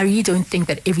really don't think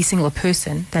that every single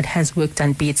person that has work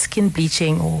done, be it skin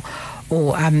bleaching or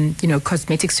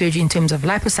cosmetic surgery in terms of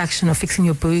liposuction or fixing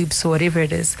your boobs or whatever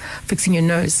it is, fixing your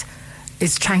nose,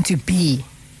 is trying to be,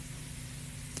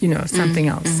 something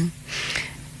else.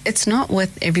 It's not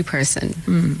with every person.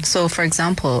 So, for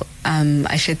example,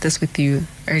 I shared this with you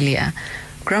earlier.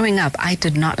 Growing up, I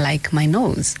did not like my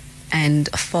nose. And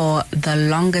for the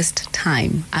longest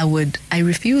time, I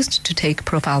refused to take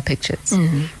profile pictures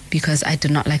because I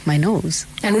did not like my nose.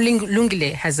 And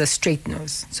Lungile has a straight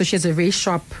nose. So she has a very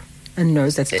sharp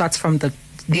nose that starts from the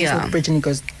nasal bridge and it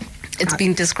goes... It's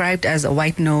been described as a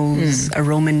white nose, a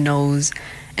Roman nose,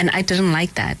 and I didn't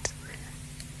like that.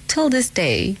 Till this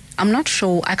day, I'm not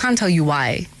sure, I can't tell you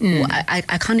why.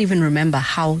 I can't even remember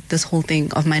how this whole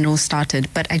thing of my nose started,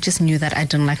 but I just knew that I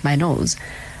didn't like my nose.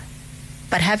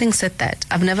 But having said that,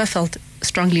 I've never felt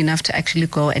strongly enough to actually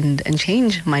go and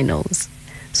change my nose.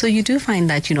 So you do find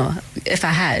that, if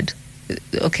I had,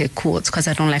 okay, cool, it's because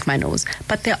I don't like my nose.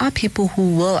 But there are people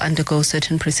who will undergo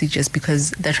certain procedures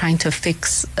because they're trying to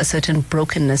fix a certain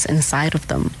brokenness inside of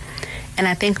them. And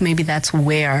I think maybe that's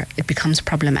where it becomes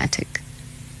problematic.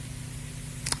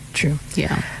 True.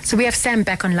 Yeah. So we have Sam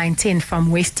back on line 10 from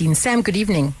Westdean. Sam, good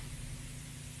evening.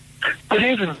 Good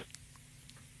evening.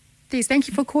 Please, thank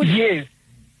you for calling.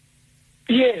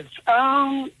 Yes.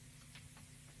 But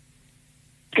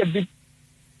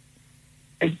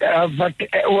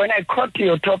when I caught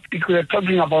your topic, we were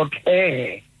talking about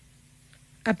hair.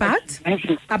 About?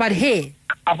 About hair?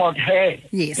 About hair.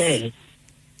 Yes. Hair.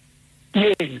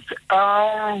 Yes.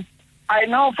 I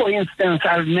know, for instance,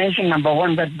 I'll mention number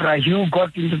one that Brazil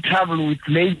got into trouble with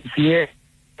ladies here.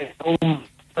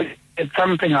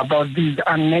 Something about these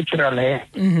unnatural hair.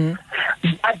 But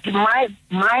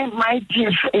my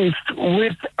tiff is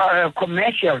with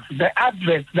commercials, the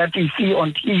adverts that you see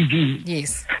on TV.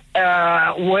 Yes.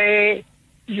 Where,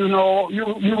 you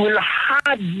will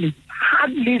hardly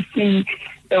see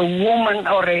a woman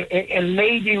or a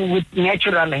lady with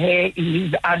natural hair in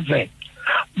these adverts.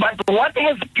 But what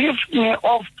has pissed me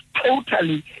off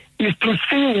totally is to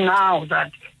see now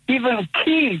that even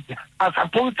kids are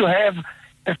supposed to have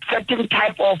a certain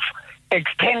type of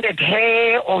extended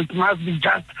hair, or it must be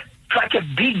just such a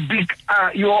big,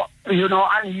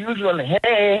 unusual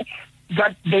hair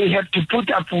that they have to put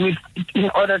up with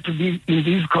in order to be in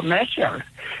these commercials.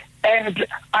 And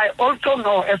I also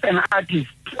know as an artist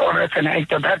or as an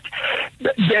actor that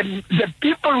the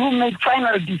people who make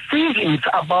final decisions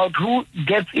about who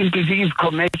gets into these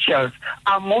commercials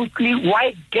are mostly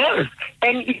white girls.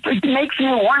 And it makes me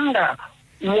wonder,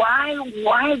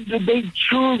 why do they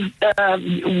choose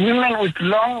women with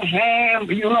long hair,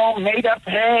 made up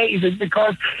hair? Is it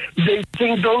because they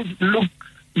think those look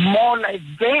more like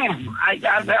them?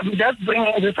 I'm just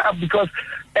bringing this up because,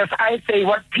 as I say,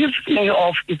 what pisses me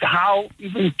off is how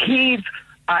even kids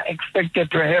are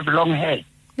expected to have long hair.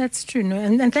 That's true, no?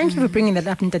 And thank you for bringing that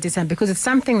up, Ntate, because it's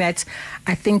something that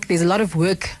I think there's a lot of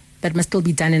work that must still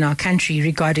be done in our country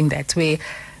regarding that, where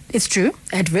it's true,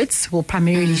 adverts will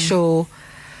primarily show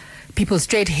people with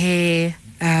straight hair,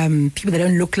 people that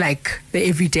don't look like the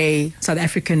everyday South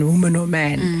African woman or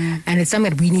man. And it's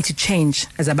something that we need to change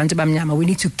as Abantu Bamnyama. We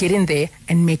need to get in there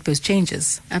and make those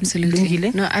changes.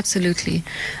 Absolutely. No, absolutely.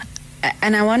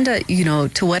 And I wonder,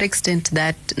 to what extent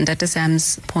that Dr.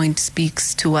 Sam's point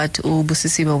speaks to what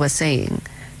Busisiba was saying,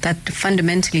 that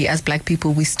fundamentally as black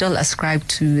people, we still ascribe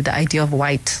to the idea of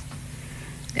white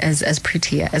as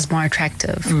prettier, as more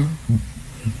attractive.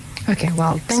 Okay,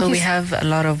 well, so we have a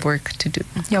lot of work to do.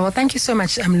 Yeah, well, thank you so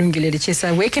much, Lungile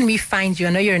Lechesa. Where can we find you?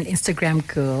 I know you're an Instagram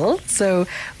girl, so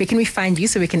where can we find you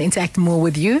so we can interact more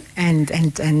with you and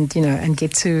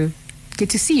get to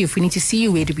see you? If we need to see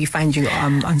you, where do we find you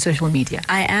on social media?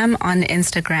 I am on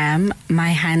Instagram. My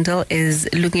handle is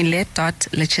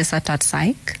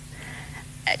lungile.lechesa.psych.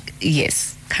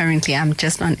 Yes, currently I'm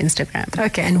just on Instagram.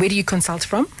 Okay, and where do you consult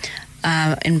from?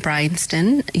 In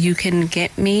Bryanston. You can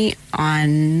get me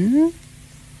on,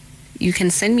 you can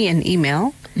send me an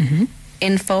email,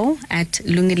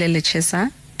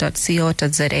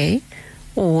 info@lungilelechesa.co.za,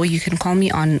 or you can call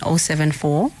me on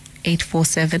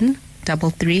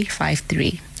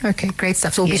 074-847-3353. Okay, great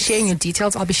stuff. So we'll be sharing your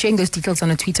details. I'll be sharing those details on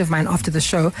a tweet of mine after the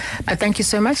show. But thank you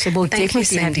so much. So we'll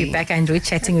definitely have you back. I enjoyed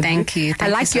chatting with you. Thank you. I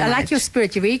like you. I like your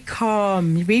spirit. You're very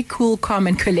calm. You're very cool, calm,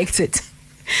 and collected.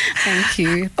 Thank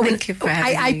you. Thank you for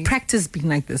having me. I practice being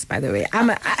like this, by the way. I'm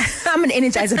an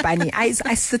energizer bunny. I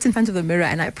sit in front of the mirror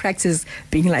and I practice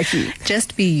being like you.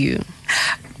 Just be you.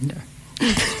 No.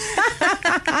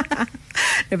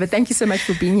 No, but thank you so much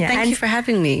for being here. Thank you for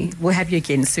having me. We'll have you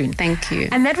again soon. Thank you.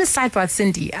 And that was Sidebar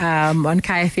Cindy on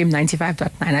Kaya FM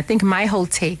 95.9. I think my whole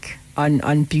take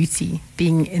on beauty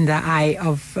being in the eye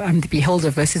of the beholder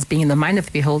versus being in the mind of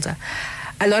the beholder,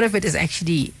 a lot of it is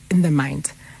actually in the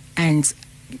mind. And,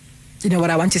 what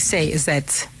I want to say is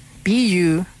that be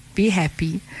you, be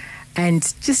happy,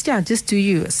 and just do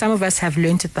you. Some of us have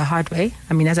learned it the hard way.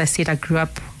 I mean, as I said, I grew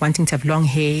up wanting to have long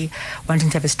hair, wanting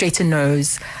to have a straighter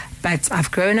nose. But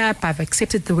I've grown up, I've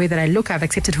accepted the way that I look, I've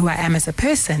accepted who I am as a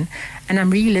person, and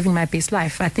I'm really living my best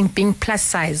life. I think being plus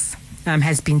size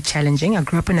has been challenging. I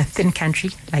grew up in a thin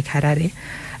country like Harare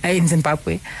in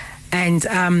Zimbabwe, and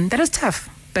that was tough.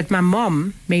 But my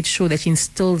mom made sure that she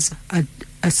instills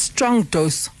a strong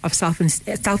dose of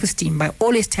self-esteem by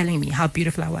always telling me how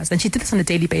beautiful I was. And she did this on a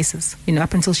daily basis,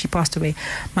 up until she passed away.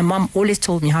 My mom always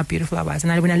told me how beautiful I was.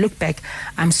 And when I look back,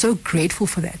 I'm so grateful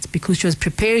for that, because she was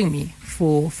preparing me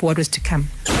for what was to come.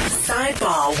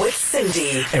 Sidebar with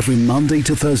Cindy. Every Monday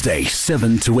to Thursday,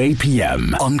 7 to 8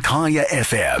 p.m. on Kaya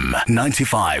FM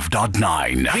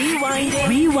 95.9.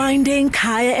 Rewinding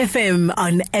Kaya FM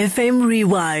on FM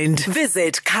Rewind.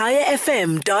 Visit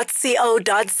kayafm.co.za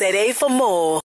for more.